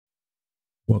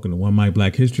Welcome to One Mic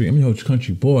Black History. I'm your host,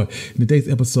 Country Boy. And today's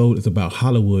episode is about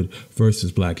Hollywood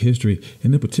versus Black history.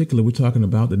 And in particular, we're talking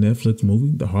about the Netflix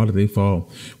movie, The Harder They Fall,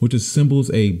 which assembles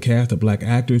a cast of black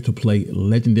actors to play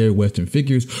legendary Western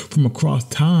figures from across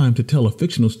time to tell a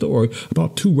fictional story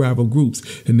about two rival groups,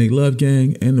 the Nate Love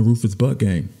Gang and the Rufus Buck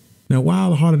Gang. Now, while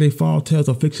The Harder They Fall tells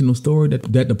a fictional story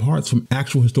that departs from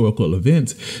actual historical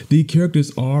events, the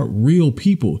characters are real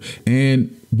people.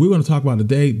 And we're going to talk about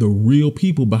today the real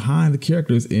people behind the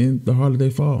characters in The Harder They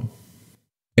Fall.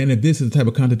 And if this is the type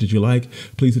of content that you like,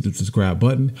 please hit the subscribe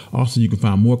button. Also, you can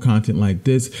find more content like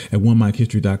this at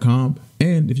onemichistory.com.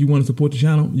 And if you want to support the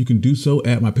channel, you can do so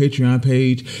at my Patreon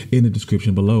page in the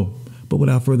description below. But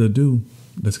without further ado,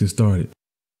 let's get started.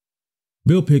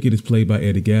 Bill Pickett is played by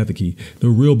Eddie Gatheke. The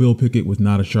real Bill Pickett was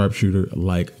not a sharpshooter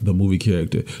like the movie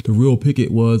character. The real Pickett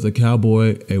was a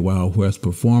cowboy, a Wild West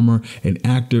performer, an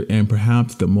actor, and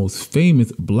perhaps the most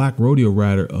famous black rodeo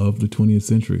rider of the 20th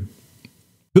century.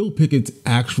 Bill Pickett's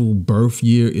actual birth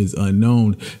year is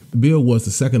unknown. Bill was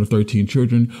the second of 13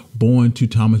 children born to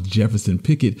Thomas Jefferson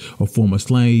Pickett, a former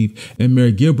slave, and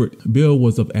Mary Gilbert. Bill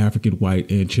was of African,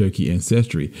 white, and Cherokee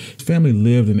ancestry. His family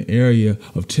lived in an area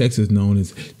of Texas known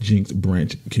as Jinks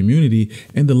Branch Community,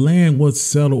 and the land was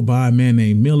settled by a man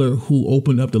named Miller, who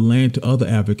opened up the land to other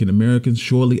African Americans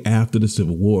shortly after the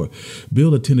Civil War.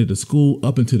 Bill attended the school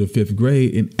up until the 5th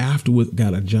grade and afterwards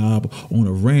got a job on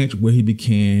a ranch where he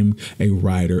became a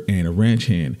rider and a ranch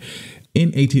hand. In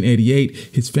 1888,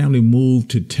 his family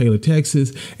moved to Taylor,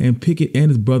 Texas, and Pickett and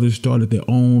his brothers started their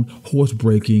own horse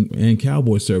breaking and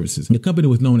cowboy services. The company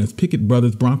was known as Pickett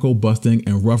Brothers Bronco Busting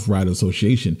and Rough Rider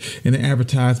Association, and the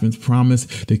advertisements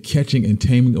promised the catching and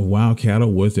taming of wild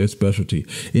cattle was their specialty.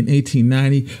 In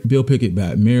 1890, Bill Pickett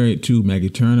got married to Maggie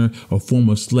Turner, a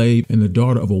former slave and the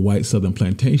daughter of a white Southern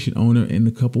plantation owner, and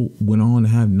the couple went on to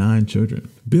have 9 children.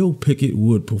 Bill Pickett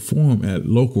would perform at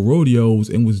local rodeos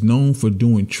and was known for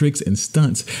doing tricks and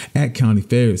stunts at county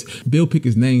fairs. Bill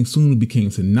Pickett's name soon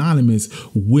became synonymous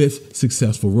with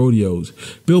successful rodeos.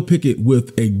 Bill Pickett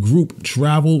with a group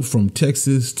traveled from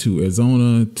Texas to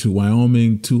Arizona to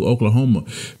Wyoming to Oklahoma.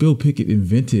 Bill Pickett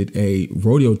invented a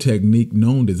rodeo technique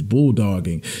known as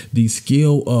bulldogging, the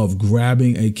skill of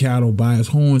grabbing a cattle by its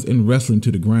horns and wrestling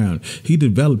to the ground. He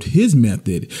developed his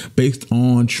method based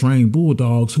on trained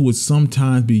bulldogs who would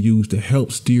sometimes be used to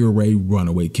help steer away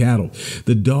runaway cattle.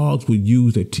 The dogs would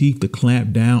use their teeth to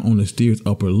clamp down on the steer's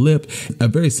upper lip, a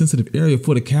very sensitive area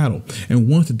for the cattle. And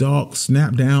once the dog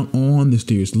snapped down on the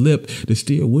steer's lip, the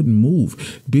steer wouldn't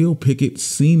move. Bill Pickett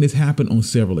seen this happen on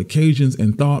several occasions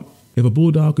and thought, if a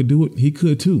bulldog could do it, he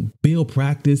could too. Bill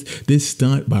practiced this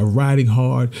stunt by riding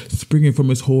hard, springing from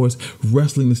his horse,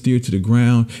 wrestling the steer to the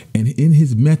ground, and in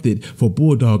his method for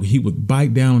bulldog, he would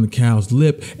bite down on the cow's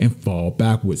lip and fall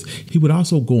backwards. He would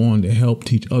also go on to help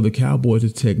teach other cowboys the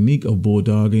technique of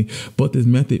bulldogging, but this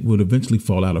method would eventually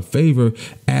fall out of favor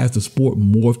as the sport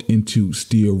morphed into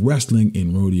steer wrestling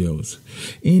in rodeos.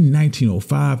 In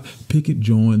 1905, Pickett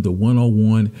joined the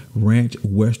 101 Ranch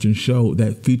Western show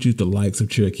that features the likes of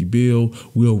Cherokee Bill,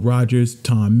 Will Rogers,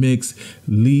 Tom Mix,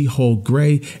 Lee Holt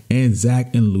Gray, and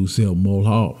Zach and Lucille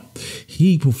Mulhall.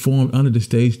 He performed under the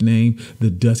stage name The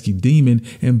Dusky Demon,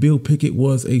 and Bill Pickett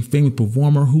was a famous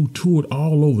performer who toured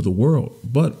all over the world.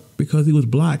 But because he was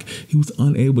black, he was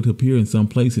unable to appear in some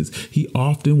places. He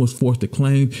often was forced to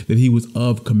claim that he was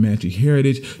of Comanche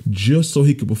heritage just so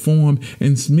he could perform,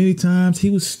 and many times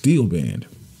he was still banned.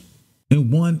 In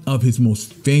one of his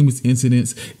most famous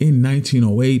incidents in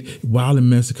 1908, while in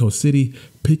Mexico City,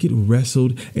 Pickett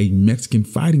wrestled a Mexican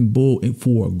fighting bull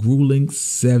for a grueling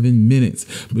 7 minutes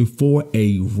before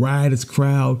a riotous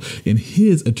crowd in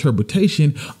his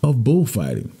interpretation of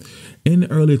bullfighting. In the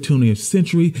early 20th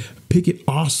century, Pickett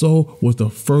also was the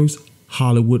first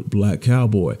Hollywood black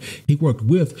cowboy. He worked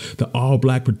with the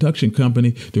all-black production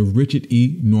company, the Richard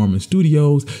E. Norman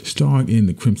Studios, starring in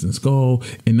The Crimson Skull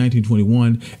in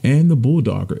 1921 and The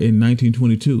Bulldogger in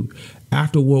 1922.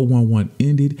 After World War I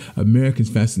ended, Americans'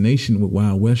 fascination with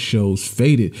Wild West shows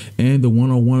faded, and the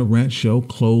 101 Ranch show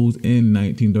closed in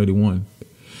 1931.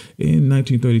 In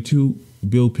 1932,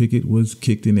 Bill Pickett was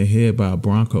kicked in the head by a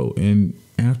bronco, and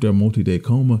after a multi-day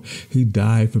coma, he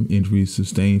died from injuries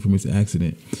sustained from his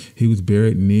accident. He was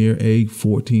buried near a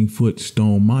 14-foot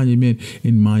stone monument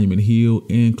in Monument Hill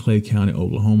in Clay County,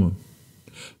 Oklahoma.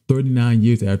 39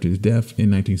 years after his death in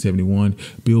 1971,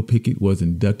 Bill Pickett was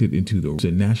inducted into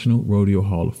the National Rodeo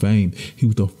Hall of Fame. He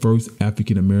was the first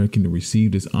African American to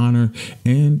receive this honor,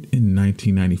 and in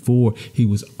 1994, he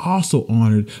was also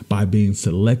honored by being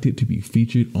selected to be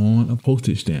featured on a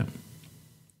postage stamp.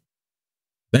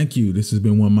 Thank you. This has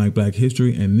been One Mic Black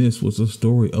History, and this was the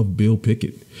story of Bill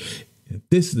Pickett. If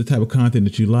this is the type of content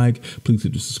that you like, please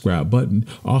hit the subscribe button.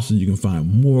 Also, you can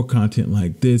find more content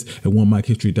like this at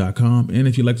OneMikeHistory.com. And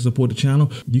if you'd like to support the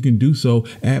channel, you can do so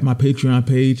at my Patreon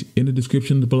page in the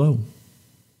description below.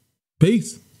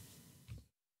 Peace.